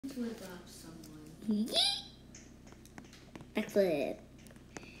To adopt someone. Yeet! Backflip.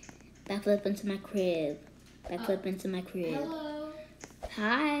 Backflip into my crib. Backflip into my crib. Hello.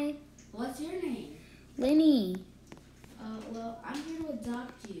 Hi. What's your name? Winnie. Well, I'm here to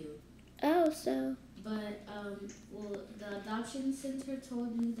adopt you. Oh, so. But, well, the adoption center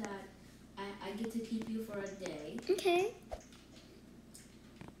told me that I get to keep you for a day. Okay.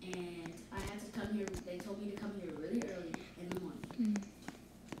 And I had to come here. They told me to come here really early in the morning.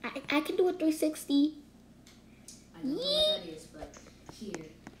 I can do a 360. I don't know what that is, but here.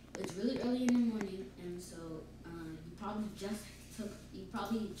 It's really early in the morning, and so you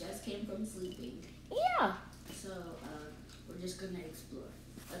probably just came from sleeping. Yeah. So we're just gonna explore.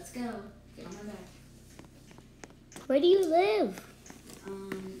 Let's go. Get on my back. Where do you live? I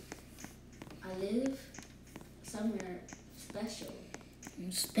live somewhere special.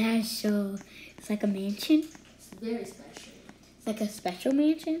 Special. It's like a mansion. It's very special. It's like a special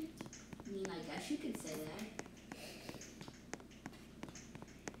mansion. I mean, I guess you could say that.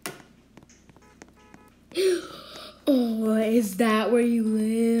 Oh, is that where you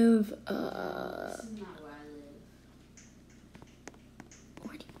live? This is not where I live.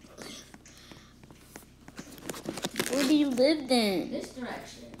 Where do you live? Where do you live then? This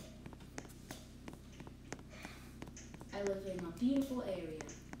direction. I live in a beautiful area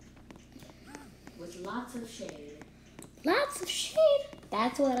with lots of shade. Lots of shade.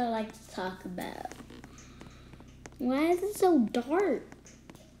 That's what I like to talk about. Why is it so dark?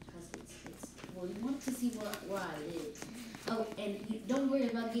 Well, you want to see where I live. Oh, and don't worry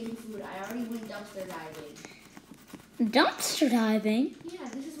about getting food. I already went dumpster diving. Dumpster diving? Yeah,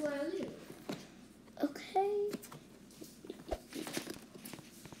 this is where I live. Okay.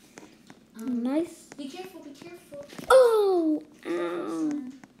 Nice. Be careful, be careful. Oh, ow.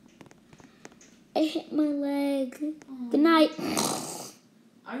 I hit my leg. Oh. Good night.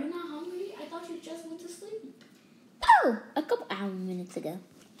 Are you not hungry? I thought you just went to sleep. Oh, a couple minutes ago.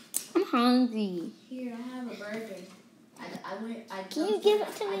 I'm hungry. Here, I have a burger. Can you give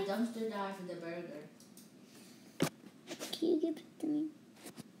it to me? I dumpster dive for the burger. Can you give it to me?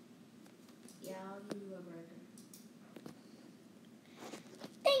 Yeah, I'll give you a burger.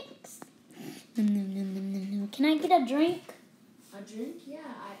 Thanks. No. Can I get a drink? A drink?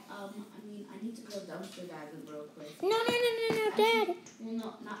 Yeah. I need to go dumpster diving real quick. No, Dad. Well,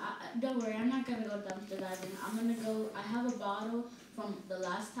 no, don't worry. I'm not gonna go dumpster diving. I'm gonna go. I have a bottle from the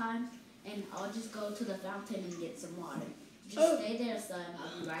last time, and I'll just go to the fountain and get some water. Just stay there, son.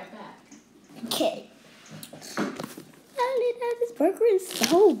 I'll be right back. Okay. This burger is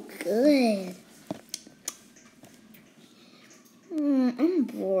so good. I'm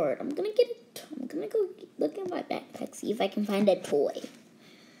bored. I'm gonna go look in my backpack, see if I can find a toy.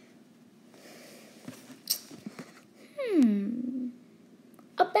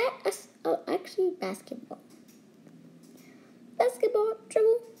 Actually, basketball. Basketball,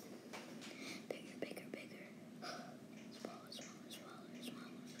 dribble. Bigger. Smaller.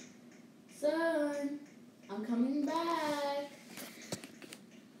 Son, I'm coming back.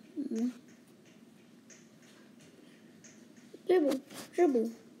 Dribble.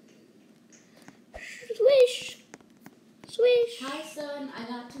 Swish. Hi, son. I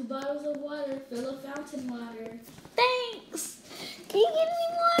got 2 bottles of water. Fill of fountain water. Thanks. Can you give me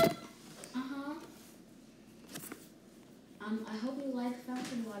one? I hope you like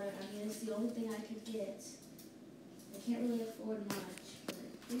fountain water. I mean, it's the only thing I could get. I can't really afford much, but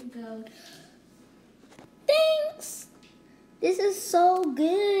here you go. Thanks. This is so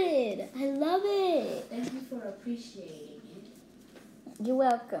good. I love it. Thank you for appreciating it. You're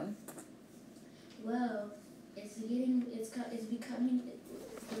welcome. Well, the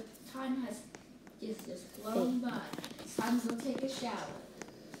time has just flown by. It's time to go take a shower,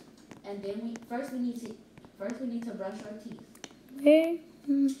 and then we need to brush our teeth. Where?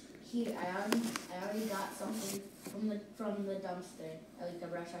 Here, I already got something from the dumpster that we can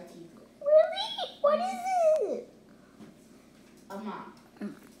brush our teeth with. Really? What is it? A mop.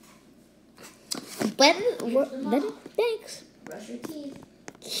 Thanks. Brush your teeth.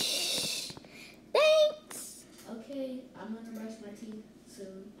 Thanks. Okay, I'm gonna brush my teeth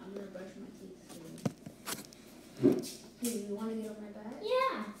soon. Here, you wanna get on my back?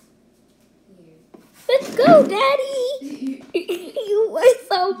 Yeah. Here. Let's go, Daddy. You weigh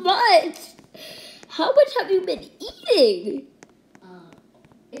so much. How much have you been eating?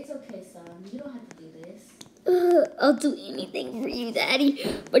 It's okay, son. You don't have to do this. I'll do anything for you, Daddy.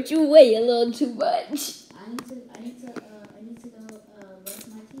 But you weigh a little too much. I need to go brush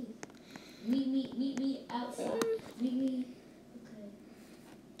my teeth. Meet me outside. Meet me.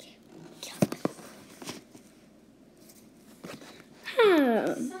 Okay.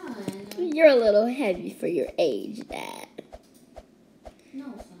 Huh. You're a little heavy for your age, Dad. No,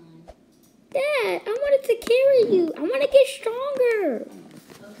 son. Dad, I wanted to carry you. I want to get stronger.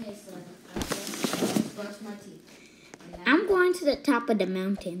 Okay, son. I just brush my teeth. And now, I'm going to the top of the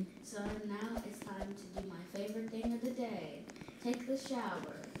mountain. son, now it's time to do my favorite thing of the day. Take the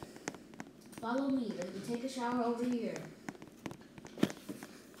shower. Follow me. Let me take a shower over here.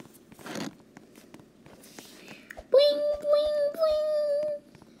 Bling, bling,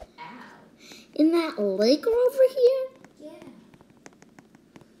 bling. Ow. In that lake over here? Yeah.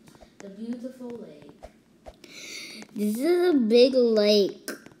 The beautiful lake. This is a big lake.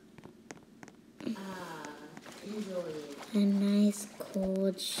 Ah, enjoy it. A nice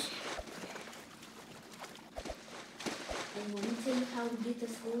cold And want me to tell you how we get to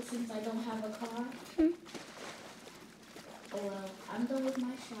school since I don't have a car? Oh, well, I'm done with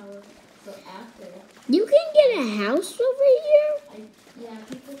my shower. So after, You can get a house over here?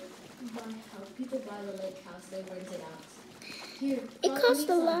 people buy the lake house, they rent it out. Here, It follow costs me, a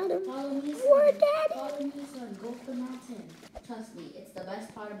son. lot of Follow me, son. more, Daddy. Follow me, son. Go up the mountain. Trust me, it's the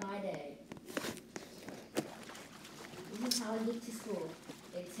best part of my day. This is how I get to school.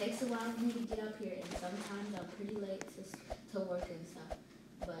 It takes a while for me to get up here, and sometimes I'm pretty late to work and stuff.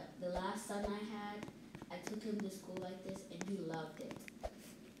 But the last son I had, I took him to school like this, and he loved it.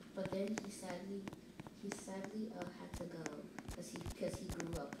 But then he sadly had to go because he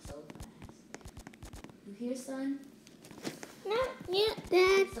grew up so fast. You hear, son? Not yet,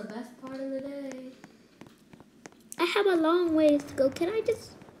 Dad. It's the best part of the day. I have a long ways to go. Can I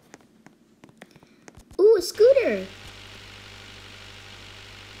just... Ooh, a scooter.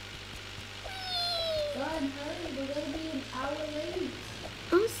 Son, hurry, we're gonna be an hour late.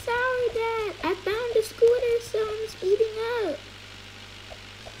 I'm sorry, Dad. I found a scooter, so I'm speeding up.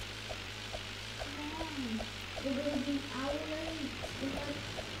 Come on. We're gonna be an hour late.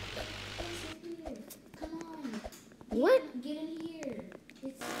 Listen here. Come on. What? Get in here.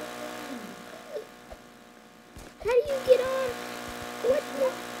 It's so fun. How do you get on? What the...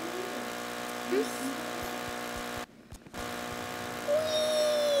 Here.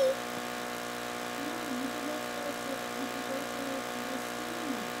 Whee!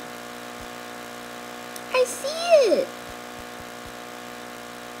 I see it.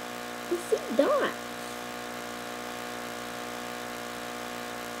 I see dots.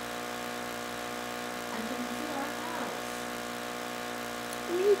 I can see our house.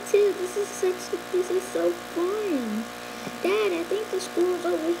 Me too. This is so fun. Dad, I think the school's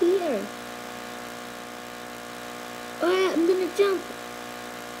over here. Alright, I'm gonna jump.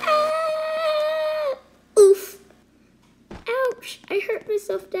 Ah! Oof. Ouch. I hurt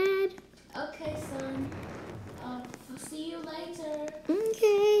myself, Dad. Okay, son. I'll see you later.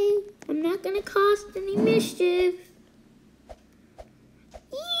 Okay. I'm not gonna cause any mischief.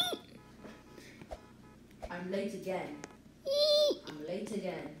 Eek. I'm late again. Eek. I'm late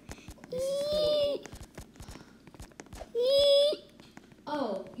again. This is cool. Eek. Eek.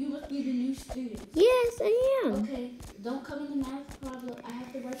 Oh, you must be the new student. Yes, I am. Okay, don't come in the math problem. I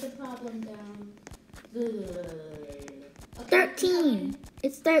have to write the problem down. Okay, 13.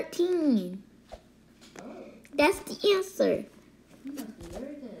 It's 13. Oh, That's the answer. you must be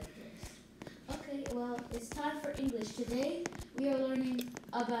very good at this. Okay, well, it's time for English. Today, we are learning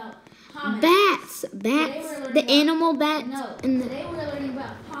about homonyms. Bats. Today we're Bats. learning The about- animal bats. No, And the... today we're learning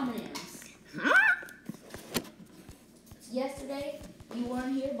about homonyms. Huh? Yesterday, you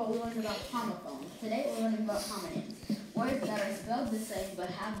weren't here, but we learned about homophones. Today, we're learning about homonyms. Words that are spelled the same but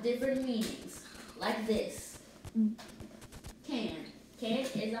have different meanings. Like this. Can. Can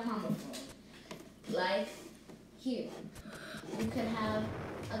is a homophone. Like here. You could have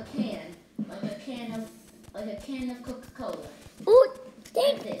a can. Like a can of Coca-Cola. Oh,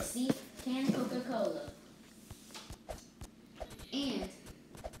 Like this. See? Can Coca-Cola.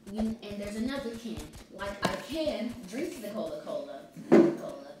 And there's another can. Like I can drink the Coca-Cola.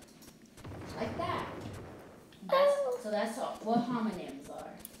 Coca-Cola. Like that. That's all, what homonyms are.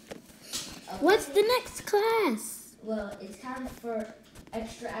 Okay. What's the next class? Well, it's time for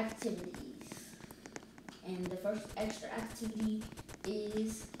extra activities. And the first extra activity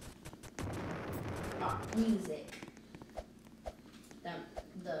is music.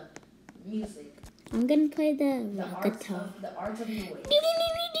 The music. I'm gonna play the The rock art guitar. of noise.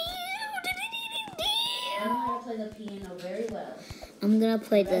 I know how to play the piano very well. I'm gonna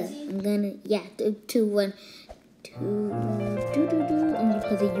play Ready? yeah, 2, 1, 2, do, do, do. I'm gonna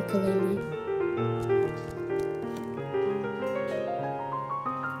play the ukulele.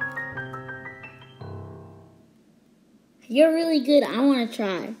 You're really good. I wanna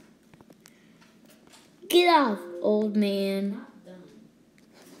try. Get off, old man. Not done.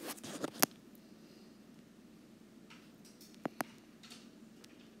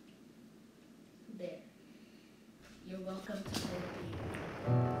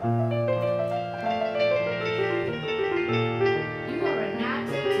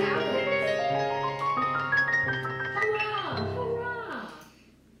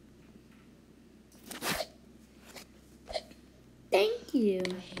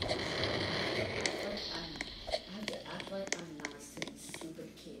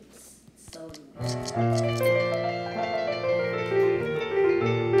 so annoying.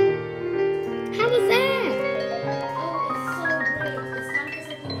 How was that? Oh, it's so great. It's time for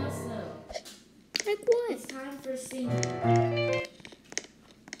something else though. Like what? It's time for singing. I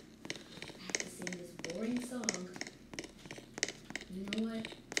have to sing this boring song. You know what?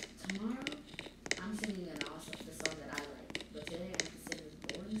 Tomorrow, I'm singing the song that I like. But today, I have to sing this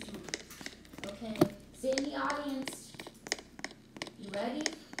boring song. Okay, sit in the audience. You ready?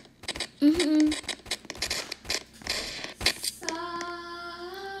 Mm-hmm.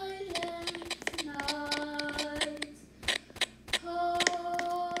 Silent night,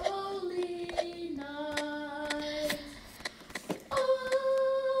 holy night,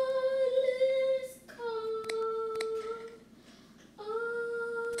 all is calm,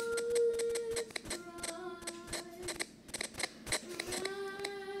 all is bright,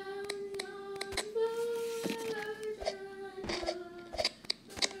 round yon virgin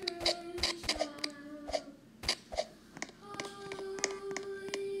child.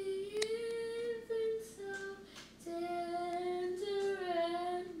 Holy infant, so tender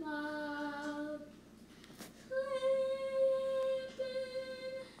and mild, sleep in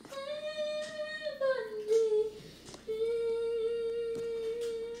heavenly peace.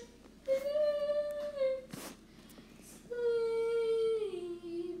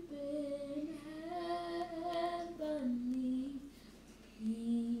 Sleep in heavenly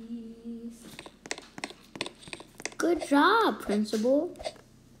peace. Good job, Principal.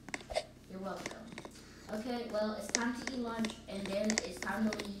 You're welcome. Okay, well, it's time to eat lunch, and then it's time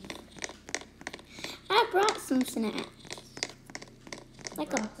to leave. I brought some snacks.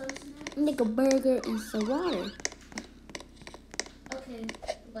 Like a Brought some snacks? like a burger and some water. Okay,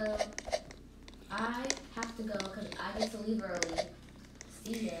 well, I have to go because I get to leave early.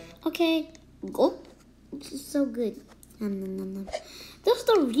 See ya. Okay, go. This is so good. Nom, nom, nom, nom. Those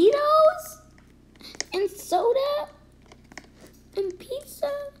Doritos and soda and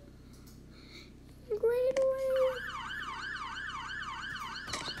pizza. Great way.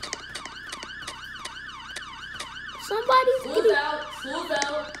 Somebody's School's getting. out. School's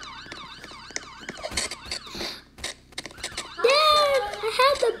out. Dad, I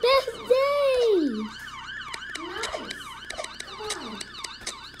had the best day. Nice. Come on.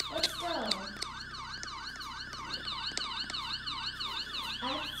 Let's go. I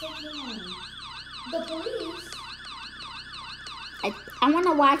have to take you home. The police? I want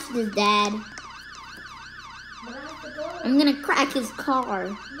to watch this, Dad. But I have to go. I'm gonna crack his car.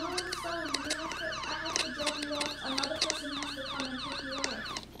 No, son. I have to drop you off. Another person has to come and pick you up.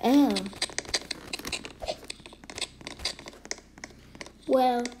 Oh.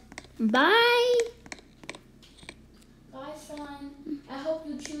 Well, bye. Bye, son. I hope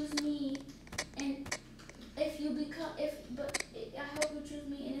you choose me. And if you become, I hope you choose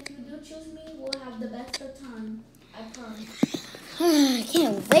me. And if you do choose me, we'll have the best of time. I promise. I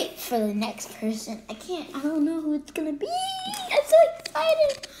can't wait for the next person. I don't know who it's gonna be. I'm so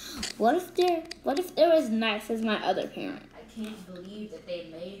excited. What if they're as nice as my other parent? I can't believe that they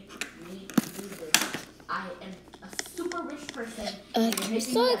made me do this. I am a super rich person. and they're I'm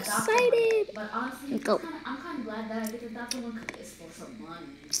making so me adopt one. excited. But honestly, Go. I'm kind of glad that I get to adopt one because it's for some money.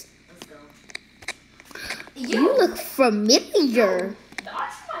 Let's go. You look familiar. Aren't you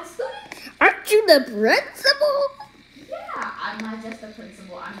my student? Aren't you the principal? Yeah, I'm not just the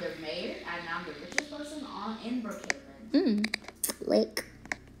principal. I'm the mayor, and I'm the richest person in Brookhaven. Like,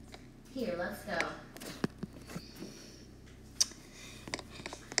 Here, let's go.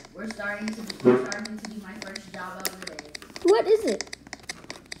 We're starting to do my first job of the day. what is it?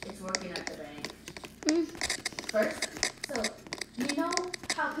 It's working at the bank. Mm. First, so you know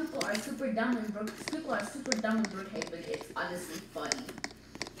how people are super dumb in Brookhaven. It's honestly funny.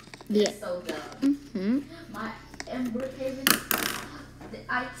 Yeah. It's so dumb. Mm-hmm. In Brookhaven,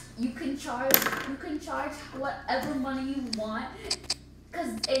 you can charge whatever money you want,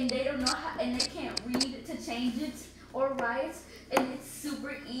 and they don't know how, and they can't read to change it or write, and it's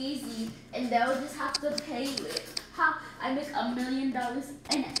super easy, and they'll just have to pay you it. How I make $1 million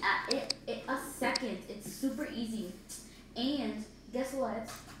in a second. It's super easy, and guess what?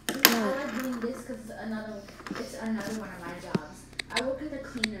 I like doing this because it's another one of my jobs. I work at the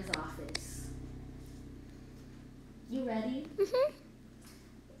cleaner's office. You ready? Mm-hmm.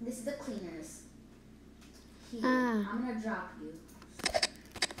 This is the cleaners. Here, Ah. I'm gonna drop you.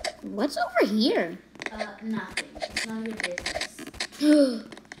 What's over here? Nothing. It's none of your business.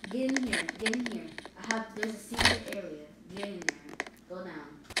 Get in here. There's a secret area. Get in there. Go down.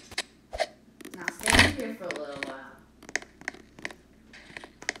 Now stay in here for a little while.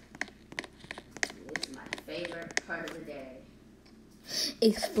 This is my favorite part of the day.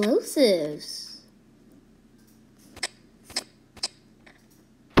 Explosives.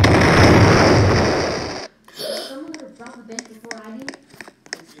 Someone gonna drop a bench before I do?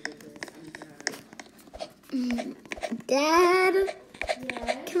 That's ridiculous. I need to hurry. Dad,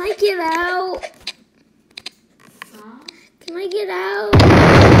 Yes. can I get out? Huh? Can I get out?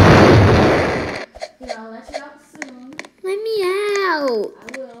 Here, I'll let you out soon. Let me out.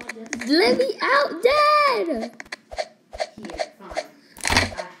 I will. Just Let me out, Dad. here. Fine.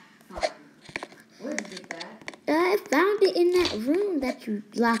 Fine. Where did you get that? I found it in that room that you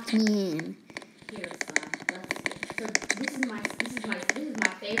locked me in. Here, son. So this is my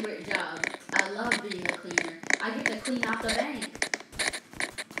favorite job. I love being a cleaner. I get to clean out the bank.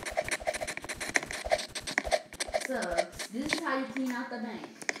 So this is how you clean out the bank.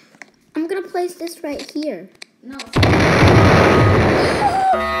 I'm gonna place this right here. No. Don't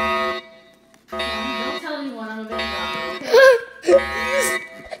tell anyone I'm a bank robber, okay?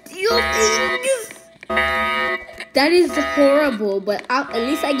 Steal things. That is horrible, but at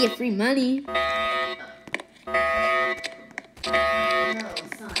least I get free money. No,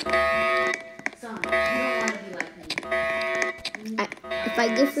 son. Son, you don't want to be like me. If I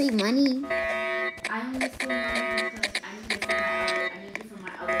get free money, I only steal money because I need it for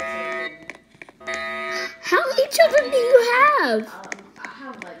my other children. how many children do you have? I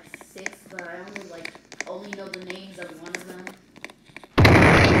have like 6, but I only know the names of one of them. I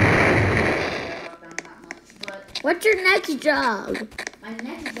don't care about them that much. But What's your next job? my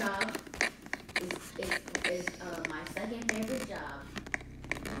next job is my second favorite job.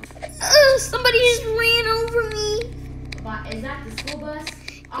 Somebody just ran over me. But is that the school bus?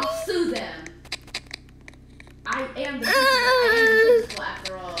 I'll sue them. I am the principal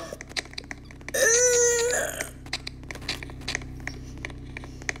after all.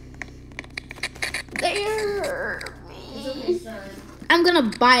 They hurt It's okay, me. son. I'm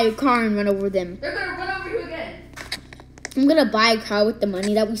gonna buy a car and run over them. They're gonna run over you again. I'm gonna buy a car with the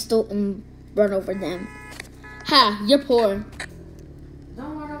money that we stole and run over them. Ha, you're poor.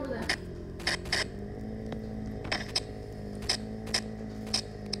 Don't run over them.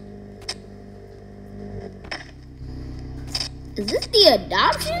 Is this the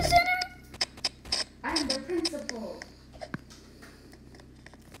adoption center? I am the principal.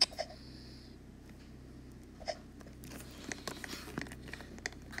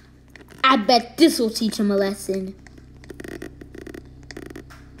 I bet this will teach him a lesson.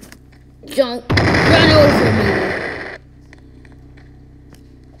 Don't run over me.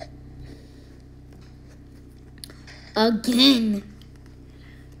 Again.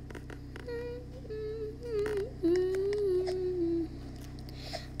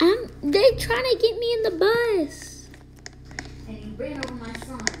 They trying to get me in the bus. And you ran over my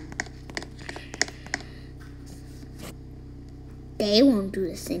son. They won't do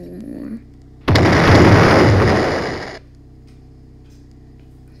this anymore.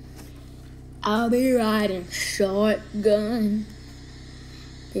 I'll be riding shotgun.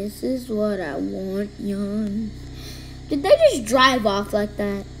 This is what I want, young. Did they just drive off like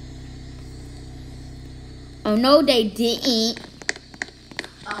that? Oh, no, they didn't.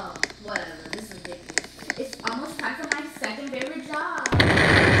 Oh, whatever. This is ridiculous. It's almost time for my second favorite job.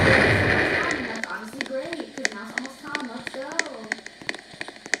 And that's honestly great, because now it's almost time. Let's go.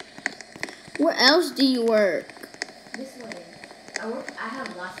 Where else do you work? This way. I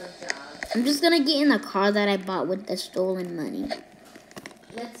have lots of jobs. I'm just gonna get in the car that I bought with the stolen money.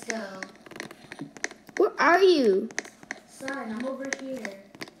 Let's go. Where are you? Son, I'm over here.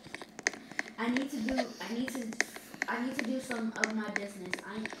 I need to do some of my business.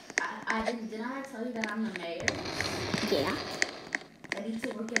 Didn't I tell you that I'm the mayor? Yeah. I need to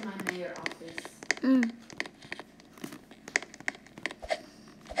work in my mayor office.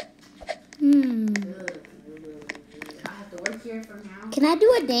 I have to work here from now. Can I do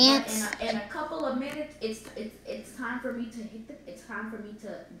a But dance? in a couple of minutes, it's time for me to it's time for me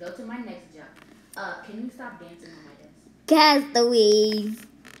to go to my next job. Can you stop dancing on my desk? Castaways.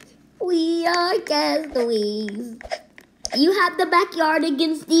 We are castaways. You have the Backyard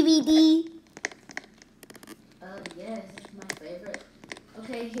Against DVD. Yes, it's my favorite.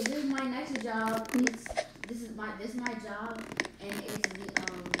 Okay, this is my next job. This is my job, and it's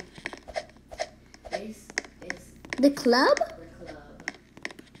The club? the club.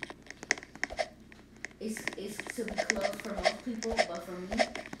 It's to be closed for most people, but for me,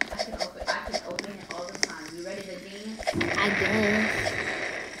 I can open it all the time. You ready to dance? I guess.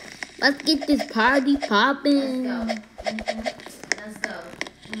 Let's get this party popping. Let's go. Let's go.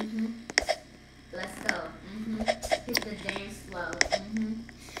 Let's go. Hit the dance floor.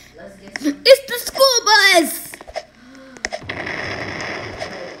 Let's get some. It's the school bus.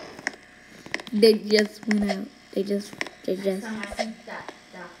 They just went out. They just. Next time I see that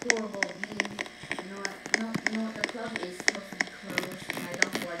horrible view, you know what the club is supposed to be closed, and I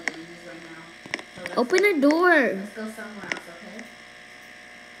don't feel like doing this right now. So Open the door. let's go somewhere else, okay?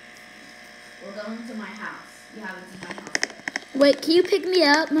 We're going to my house. You haven't seen my house yet. Wait, can you pick me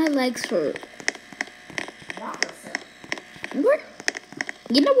up? My legs hurt. Walk yourself. What?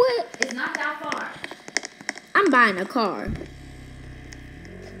 You know what? It's not that far. I'm buying a car. It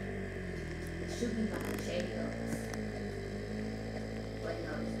should be behind Shady Oaks. But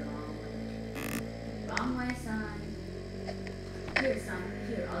no, it's the wrong way. Wrong way, son. Here, son.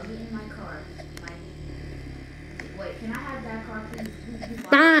 Here, I'll get in my car. Wait, can I have that car, please?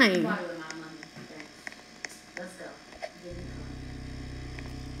 Fine. You bought it with my money. Thanks. Let's go.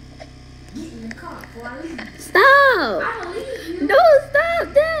 Get in the car before I leave. Stop. I don't leave you. No,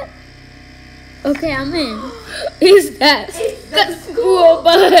 stop that. Okay, I'm in. Is that It's the school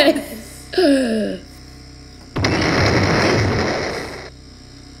bus?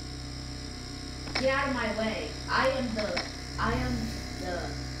 Get out of my way. I am the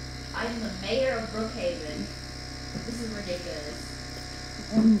mayor of Brookhaven. This is ridiculous.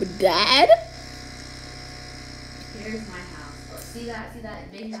 Dad? Here's my house. Oh, see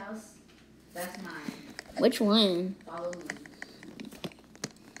that big house? That's mine. Which one? Follow me.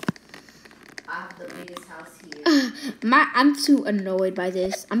 I have the biggest house here. I'm too annoyed by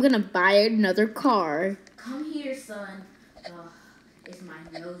this. I'm gonna buy another car. Come here, son. It's my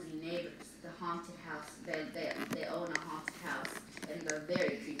nosy neighbors. The haunted house. They own a haunted house, and they're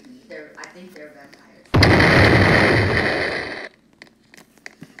very creepy. I think they're vampires.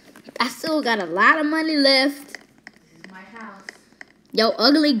 I still got a lot of money left. This is my house. Yo,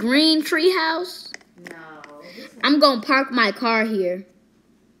 ugly green tree house. No. I'm gonna park my car here.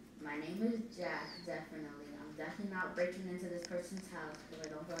 My name is Jack, definitely. I'm definitely not breaking into this person's house because I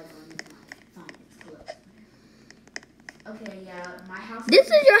don't feel like going into my phone. It's closed. Okay, yeah, my house. This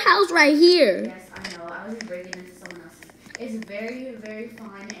is your house right here. Yes, I know. I was just breaking into someone else's. It's very, very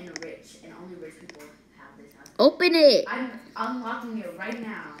fine and rich, and only rich people have this house. Open it. I'm unlocking it right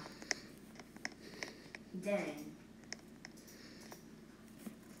now. Dang.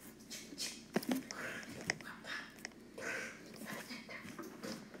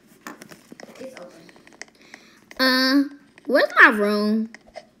 It's open. Where's my room?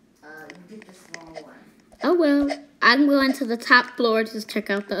 You get the small one. Oh well, I'm going to the top floor to check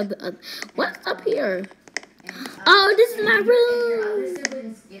out the other. What's up here? And, Oh, this is my and your other room.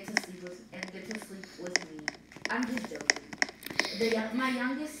 siblings get to sleep with me. I'm just joking. My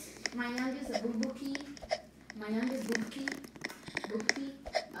youngest Bubuki.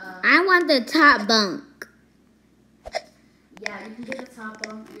 I want the top bunk. Yeah, you can get the top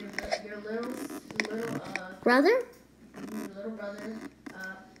bunk. Your little Brother? your little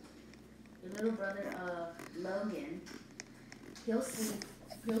brother Logan. He'll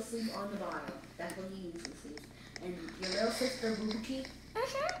sleep on the bottom. That's what he usually sleeps. And your little sister Bubuki.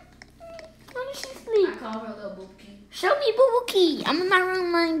 Where does she sleep? I call her little Bubuki. Show me Bubuki. I'm in my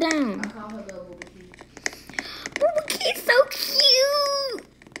room lying down. I call her little Bubuki. Bubuki's so cute.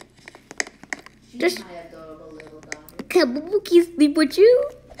 She's Just- my adorable little daughter. Can Bubuki sleep with you?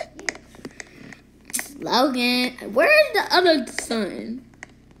 Yes. Logan, where's the other son?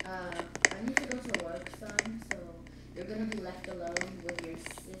 I need to go to work, son, so you're gonna be left alone with your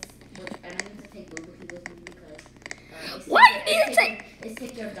sis. And I need to take Bubuki with me because it's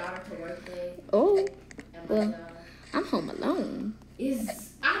take your daughter to work day. Oh, And my well, daughter I'm home alone.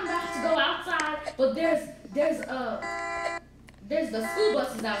 I'm about to go outside, but there's the school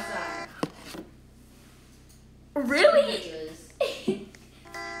buses outside. Really? Ridiculous.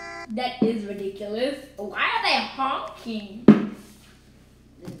 That is ridiculous. Why are they honking?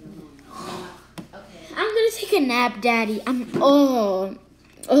 This is annoying. Okay. I'm gonna take a nap, Daddy. I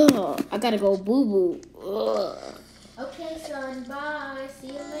gotta go boo boo. Okay, son. Bye. See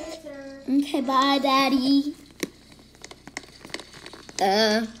you later. Okay, bye, Daddy.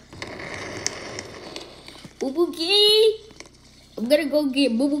 Bubuki. I'm gonna go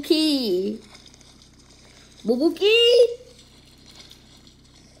get Bubuki. Bubuki.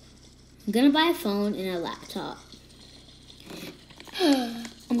 I'm gonna buy a phone and a laptop.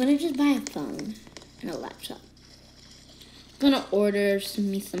 I'm gonna just buy a phone and a laptop. I'm gonna order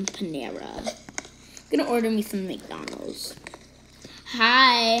me some Panera. I'm gonna order me some McDonald's.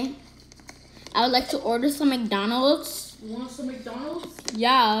 Hi. I would like to order some McDonald's. You want some McDonald's?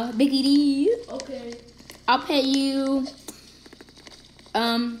 Yeah, Biggie D. Okay. I'll pay you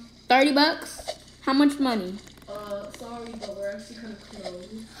 $30. How much money? Sorry, but we're actually kind of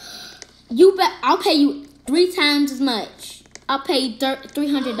close. You bet. I'll pay you 3 times as much. I'll pay you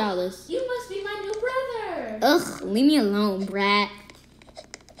 $300. You must be my new brother. Ugh, leave me alone, brat.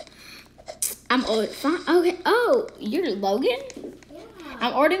 I'm fine. Okay. Oh, you're Logan? Yeah.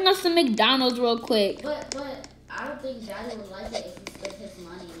 I'm ordering us some McDonald's real quick. But I don't think Daddy would like it if he spent his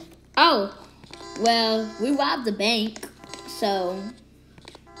money. Oh, well, we robbed the bank, so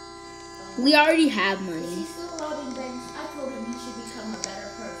we already have money. He's still robbing banks. I told him he should become a better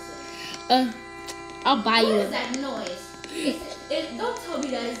person. I'll buy you. What is that noise? Don't tell me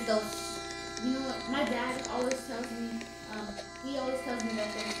that it's those. You know what? My dad always tells me. He always tells me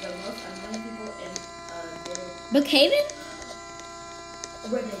that there's the most annoying people in Brookhaven?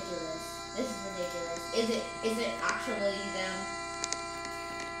 Ridiculous. This is ridiculous. Is it actually them?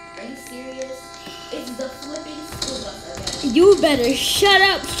 Are you serious? It's the flipping school bus again. You better shut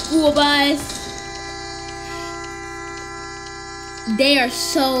up, school bus. They are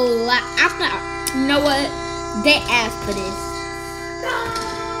so loud. You know what? They asked for this. Stop!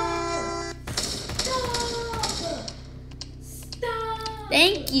 Stop! Stop!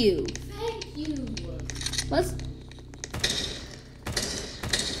 Thank you. Thank you. Let's.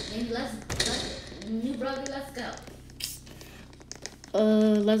 Maybe let's new brother, let's go.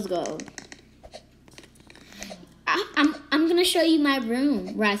 Let's go. I'm gonna show you my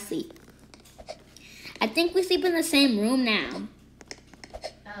room where I sleep. I think we sleep in the same room now.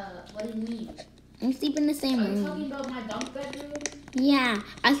 What do you mean? We sleep in the same Are you room. talking about my bunk bedroom? Yeah,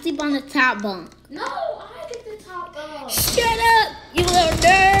 I sleep on the top bunk. No, I get the top bunk. Shut up, you little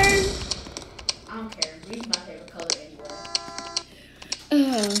nerd. I don't care. Green's my favorite color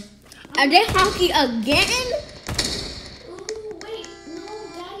anyway. Are they hockey again? Ooh, wait. No,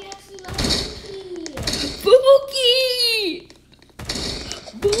 Daddy actually loves Bubuki!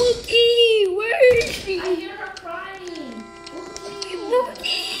 Bubuki, where is she? I hear her crying.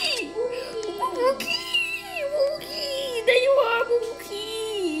 Bubuki! Bubuki! Bubuki! There you are,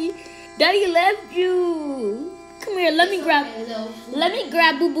 Bubuki! Daddy left you. Come here, let me grab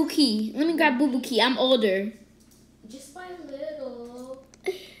Bubuki. Let me grab Bubuki. I'm older. Just by a little.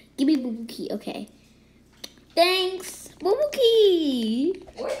 Give me Bubuki, okay. Thanks, Bubuki.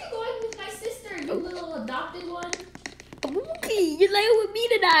 Where are you going with my sister, you little adopted one? Bubuki, you're laying with me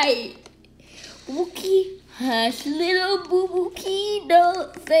tonight. Bubuki, hush, little Bubuki,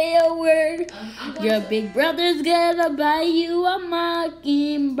 don't say a word. Your big brother's gonna buy you a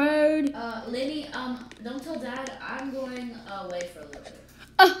mockingbird. Lenny, don't tell Dad I'm going away for a little bit.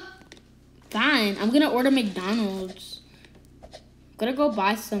 Fine, I'm gonna order McDonald's. Gonna go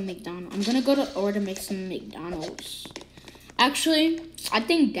buy some McDonald's. I'm gonna go to order make some McDonald's. Actually, I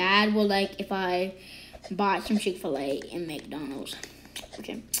think Dad will like if I buy some Chick-fil-A and McDonald's.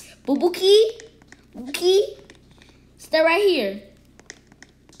 Okay. Bubuki, stay right here.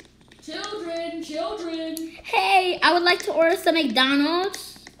 Children. Hey, I would like to order some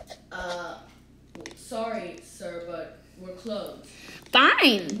McDonald's. Sorry, sir, but we're closed.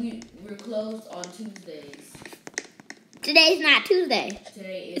 Fine. We're closed on Tuesdays. Today's not Tuesday.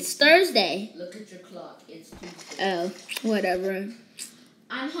 Today It's Thursday. Look at your clock. It's Tuesday. Oh, whatever.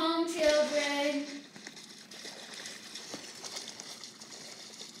 I'm home, children.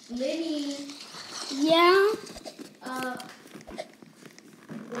 Lenny. Yeah.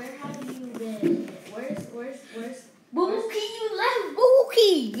 Where have you been? Where's Bubuki, you left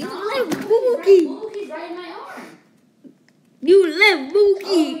Bubuki. Bubuki's right in my arm. You left Bubuki.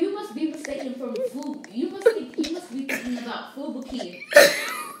 Oh, you must be mistaken from food. You must be thinking about Fubuki.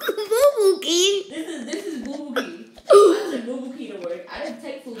 Bubuki. This is Bubuki. I said Bubuki the word. I didn't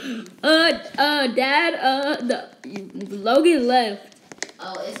take Fubuki. Dad, Logan left.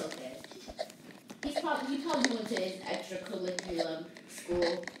 Oh, it's okay. He probably went to his extracurricular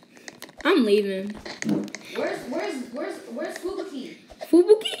school. I'm leaving. Where's Fubuki?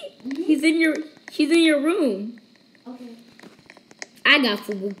 Fubuki? Mm-hmm. She's in your room. Okay. I got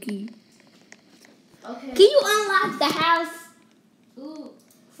Fubuki. Okay. Can you unlock the house? Ooh,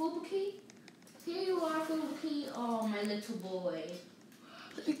 Fubuki? Here you are, Fubuki. Oh, my little boy.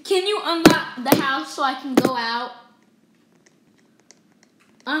 Can you unlock the house so I can go out?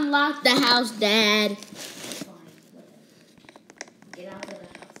 Unlock the house, Dad. Fine, whatever. Get out of the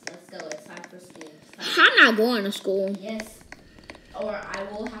house. Let's go. It's time for school. I'm not going to school. Yes. Or I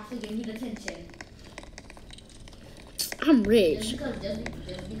will have to give you detention. I'm rich. Just because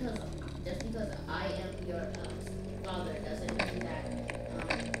I am your father doesn't mean that.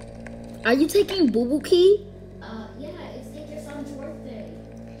 Are you taking Bubuki? Yeah, it's take your son's birthday.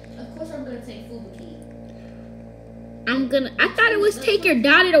 Of course, I'm gonna take Fubuki. I thought it was take your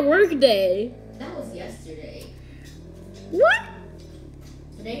daughter to work day. That was yesterday. What?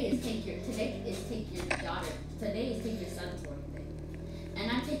 Today is take your daughter. Today is take your son's work day.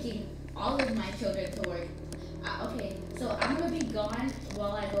 all of my children to work. Okay, so I'm gonna be gone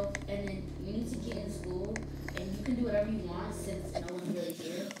while I go, and then you need to get in school, and you can do whatever you want since no one's really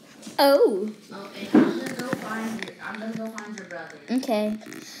here. Oh. Oh, and I'm gonna go find your brother. Okay.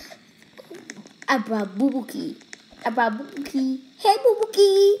 I brought Bubuki. Hey,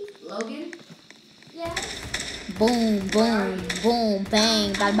 Bubuki. Logan? Yeah. Boom, boom, boom,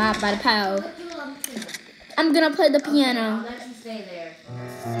 bang, bada bada bada pow. What do you want to do? I'm gonna play the Okay, piano. I'll let you stay there.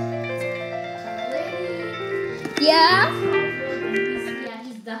 Lady. Yeah?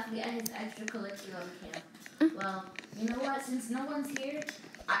 He's definitely at his extracurricular camp. Well, you know what? Since no one's here,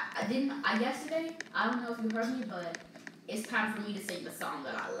 yesterday, I don't know if you heard me, but it's time for me to sing the song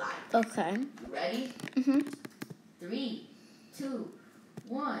that I like. Okay. You ready? 3, 2,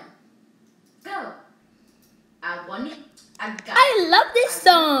 1, go. I want it. I got it. I love this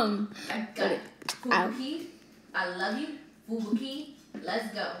song. I got it. Fubuki, I love you. Fubuki,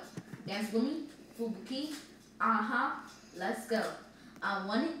 let's go. Dance with me. Fubuki, let's go. I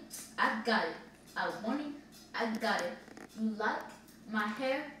want it. I got it. I want it. I got it. You like my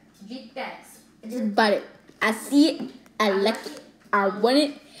hair? Get that. But it. I see it. I like it. I want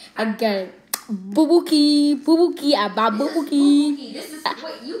it. I got it. Bubuki, I bought Bubuki. This is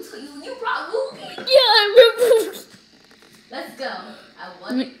wait. You brought Bubuki. Yeah, I remember. Let's go. I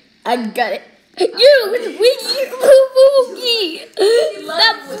want it. I got it. You, Bubuki.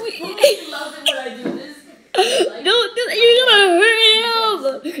 Stop. He loves it when I do this. Like, Don't do that. You're gonna hurt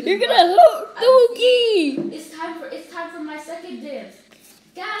him. You're gonna hurt Bubuki. It's time for my second dance.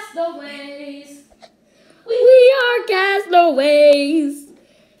 Castaways. We are castaways.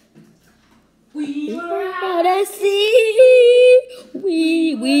 We were out at sea.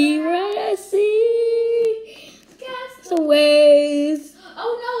 We were out at sea. Castaways.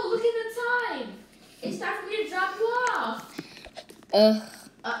 Oh no, look at the time. It's time for me to drop you off.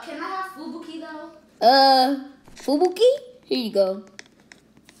 Can I have Fubuki though? Fubuki? Here you go.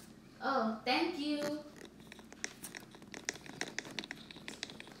 Oh, thank you.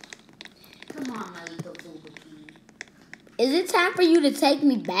 Come on, my little Fubuki. Is it time for you to take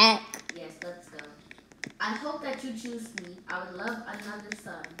me back? Yes, let's go. I hope that you choose me. I would love another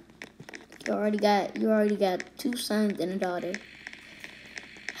son. You already got 2 sons and a daughter.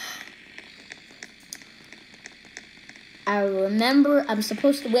 I remember I'm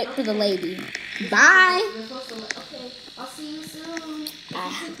supposed to wait for the lady. Bye. You're supposed to okay, I'll see you soon. If you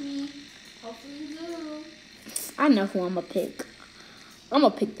pick me. Hopefully you do. I know who I'm gonna pick. I'm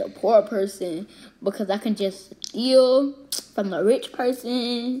gonna pick the poor person because I can just steal from the rich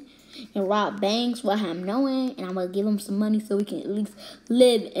person and rob banks while I'm knowing, and I'm gonna give him some money so we can at least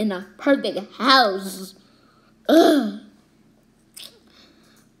live in a perfect house. Ugh.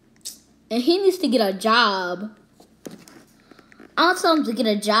 And he needs to get a job. I'll tell him to get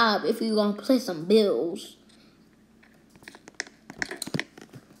a job if we're gonna pay some bills.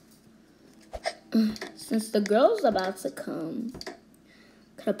 Since the girl's about to come,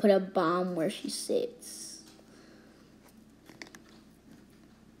 could I put a bomb where she sits?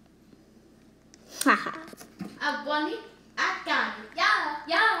 Haha. I want it. I got it.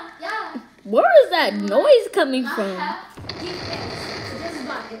 Yeah. Where is that noise coming I from? have defense. Just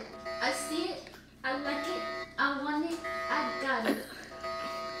bought it. I see it. I like it. I want it. I got it.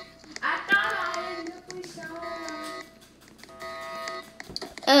 I thought I had the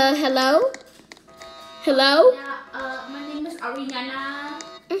Hello? Hello? Yeah, my name is Ariana.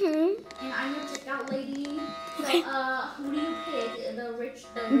 And I'm your checkout lady. So, who do you pick? The rich?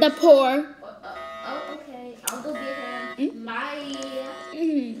 The poor. Oh, okay. I'll go get him. Bye.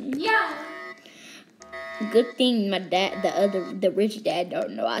 Yeah. Good thing my dad, the rich dad,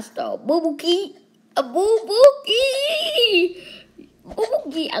 don't know I stole Bubuki. A Bubuki.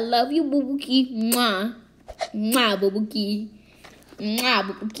 Bubuki, I love you, Bubuki. Mwah. Mwah, Bubuki. Mwah,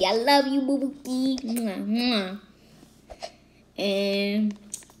 Bubuki. I love you, Bubuki. Mwah, mwah. And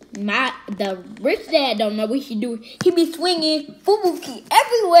the rich dad don't know what he do. He be swinging Fubuki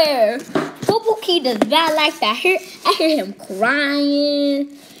everywhere. Fubuki does not like that. I hear him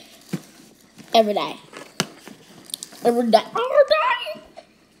crying every day. Every day.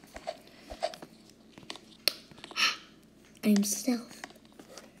 I'm stealth.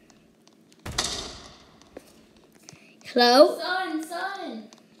 Hello? Son.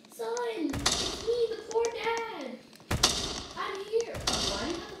 It's me, the poor dad. I'm here. Why do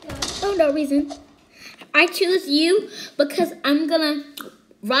you have a gun? Oh, no reason. I choose you because I'm gonna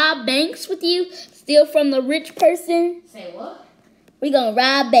rob banks with you, steal from the rich person. Say what? We're gonna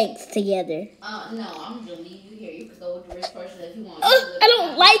rob banks together. No, I'm gonna leave you here. You can go with the rich person if you want. I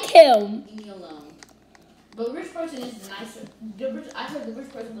don't like him. Leave me alone. The rich person is nicer. I heard the rich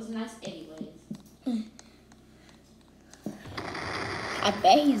person was nice anyways. I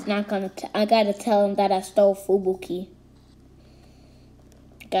bet he's not gonna. I gotta tell him that I stole Fubuki.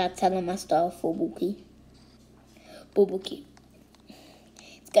 Gotta tell him I stole Fubuki. Bubuki.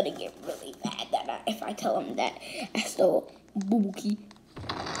 It's gonna get really mad that if I tell him that I stole Bubuki.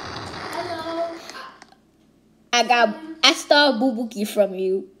 Hello. I stole Bubuki from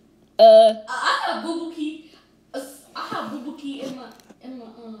you. I have Bubuki. I have Bubuki in my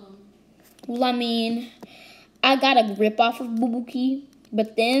Well, I mean, I got a rip off of Bubuki,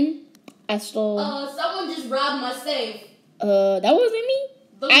 but then I stole. Someone just robbed my safe. That wasn't me.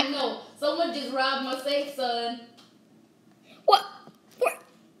 No, someone just robbed my safe, son. What?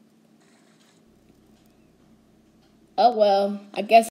 Oh well, I guess